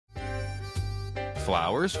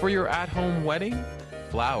Flowers for your at-home wedding?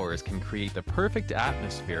 Flowers can create the perfect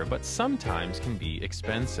atmosphere, but sometimes can be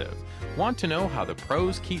expensive. Want to know how the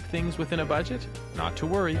pros keep things within a budget? Not to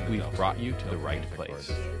worry, we've brought you to the right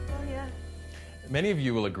place. Many of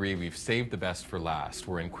you will agree we've saved the best for last.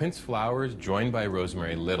 We're in Quince Flowers, joined by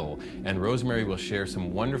Rosemary Little, and Rosemary will share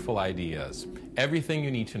some wonderful ideas. Everything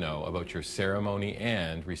you need to know about your ceremony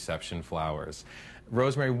and reception flowers.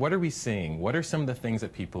 Rosemary, what are we seeing? What are some of the things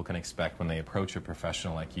that people can expect when they approach a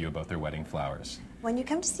professional like you about their wedding flowers? When you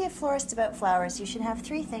come to see a florist about flowers, you should have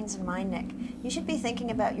three things in mind, Nick. You should be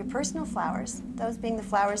thinking about your personal flowers, those being the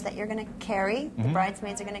flowers that you're going to carry, the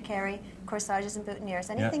bridesmaids are going to carry, corsages and boutonnieres,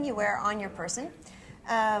 anything you wear on your person.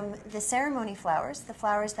 The ceremony flowers, the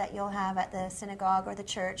flowers that you'll have at the synagogue or the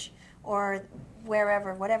church or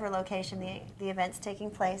wherever, whatever location the event's taking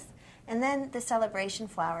place. And then the celebration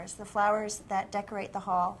flowers, the flowers that decorate the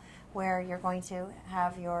hall where you're going to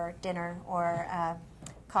have your dinner or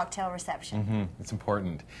cocktail reception. It's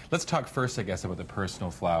important. Let's talk first, I guess, about the personal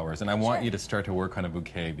flowers. And I want you to start to work on a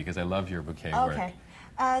bouquet because I love your bouquet work. Okay.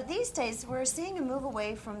 These days, we're seeing a move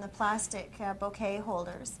away from the plastic bouquet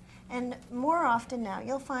holders. And more often now,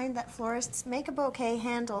 you'll find that florists make a bouquet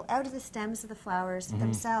handle out of the stems of the flowers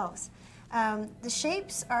themselves. The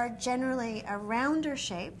shapes are generally a rounder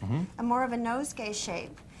shape, a more of a nosegay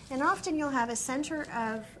shape, and often you'll have a center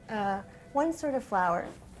of one sort of flower,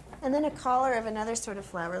 and then a collar of another sort of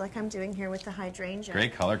flower, like I'm doing here with the hydrangea.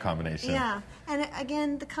 Great color combination. Yeah, and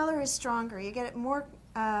again, the color is stronger. You get more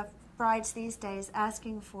brides these days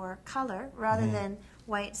asking for color rather than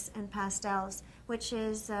whites and pastels, which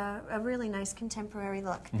is a really nice contemporary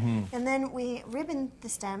look. And then we ribbon the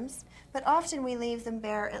stems, but often we leave them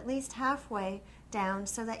bare at least halfway down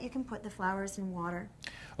so that you can put the flowers in water.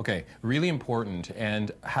 Okay, really important,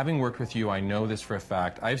 and having worked with you, I know this for a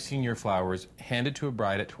fact. I've seen your flowers handed to a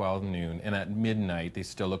bride at 12 noon, and at midnight they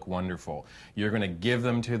still look wonderful. You're going to give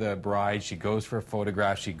them to the bride, she goes for a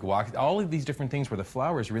photograph, she walks, all of these different things where the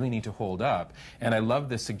flowers really need to hold up. And I love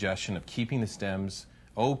this suggestion of keeping the stems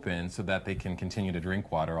open so that they can continue to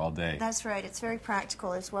drink water all day. That's right. It's very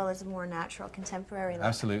practical as well as a more natural contemporary look.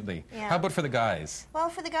 Absolutely. Yeah. How about for the guys? Well,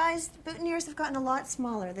 for the guys, boutonnieres have gotten a lot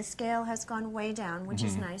smaller. The scale has gone way down, which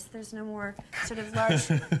is nice. There's no more sort of large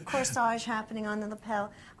corsage happening on the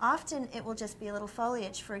lapel. Often it will just be a little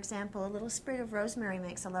foliage. For example, a little sprig of rosemary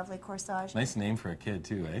makes a lovely corsage. Nice name for a kid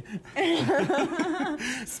too, eh?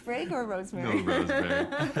 Sprig or rosemary? No,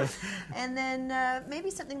 rosemary. And then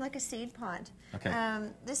maybe something like a seed pod. Okay.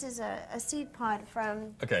 This is a seed pod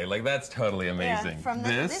from... Okay, like that's totally amazing. Yeah, from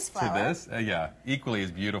this flower. to this, yeah, equally as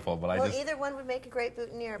beautiful, but well, either one would make a great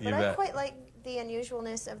boutonniere, but I quite like the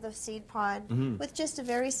unusualness of the seed pod with just a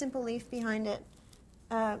very simple leaf behind it.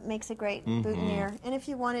 Makes a great boutonniere. And if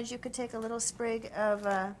you wanted, you could take a little sprig of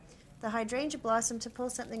the hydrangea blossom to pull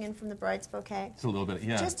something in from the bride's bouquet. Just a little bit,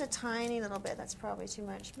 yeah. Just a tiny little bit. That's probably too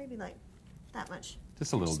much. Maybe like that much.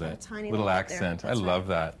 Just a little bit. A tiny little bit accent. there. I love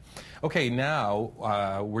that. Okay,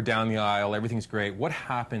 now we're down the aisle. Everything's great. What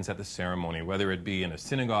happens at the ceremony, whether it be in a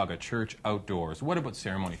synagogue, a church, outdoors? What about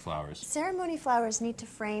ceremony flowers? Ceremony flowers need to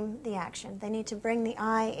frame the action. They need to bring the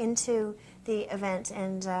eye into the event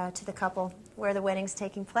and to the couple where the wedding's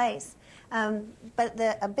taking place. But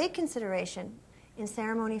a big consideration in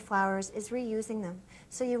ceremony flowers is reusing them.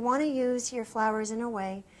 So you want to use your flowers in a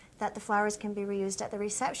way that the flowers can be reused at the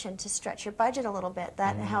reception to stretch your budget a little bit.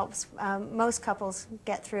 That helps most couples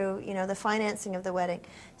get through, you know, the financing of the wedding.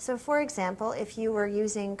 So, for example, if you were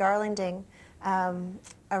using garlanding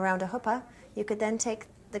around a huppah, you could then take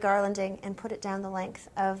the garlanding and put it down the length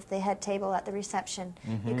of the head table at the reception.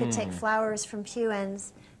 You could take flowers from pew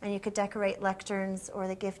ends and you could decorate lecterns or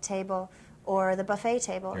the gift table or the buffet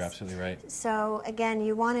tables. You're absolutely right. So again,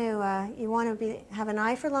 you want to have an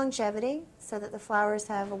eye for longevity, so that the flowers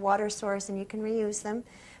have a water source and you can reuse them.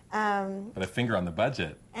 But a finger on the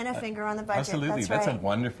budget. And a finger on the budget. Absolutely, that's a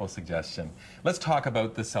wonderful suggestion. Let's talk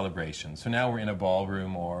about the celebration. So now we're in a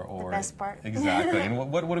ballroom or the best part. Exactly. And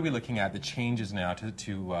what are we looking at that changes now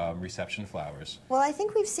to reception flowers? Well, I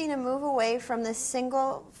think we've seen a move away from the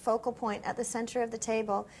single focal point at the center of the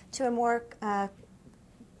table to a more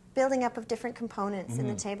building up of different components in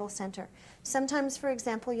the table center. Sometimes, for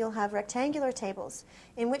example, you'll have rectangular tables,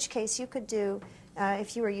 in which case you could do,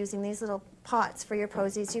 if you were using these little pots for your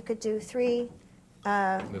posies, you could do three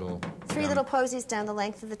little posies down the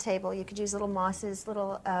length of the table. You could use little mosses,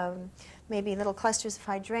 maybe little clusters of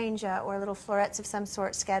hydrangea or little florets of some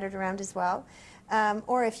sort scattered around as well.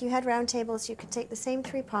 Or if you had round tables, you could take the same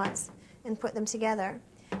 3 pots and put them together.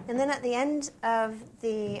 And then at the end of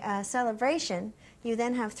the celebration, you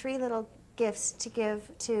then have 3 little gifts to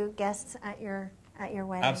give to guests at your at your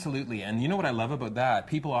wedding. Absolutely. And you know what I love about that?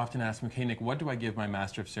 People often ask me, okay, Nick, what do I give my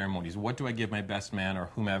Master of Ceremonies? What do I give my best man or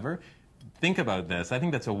whomever? Think about this. I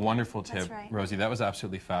think that's a wonderful tip, right. Rosie. That was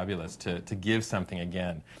absolutely fabulous to give something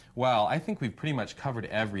again. Well, I think we've pretty much covered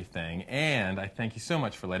everything, and I thank you so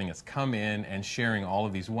much for letting us come in and sharing all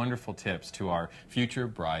of these wonderful tips to our future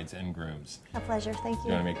brides and grooms. A pleasure. Thank you.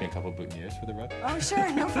 You want to make me a couple boutonnieres for the rub? Oh,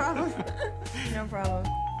 sure. No problem. No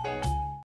problem.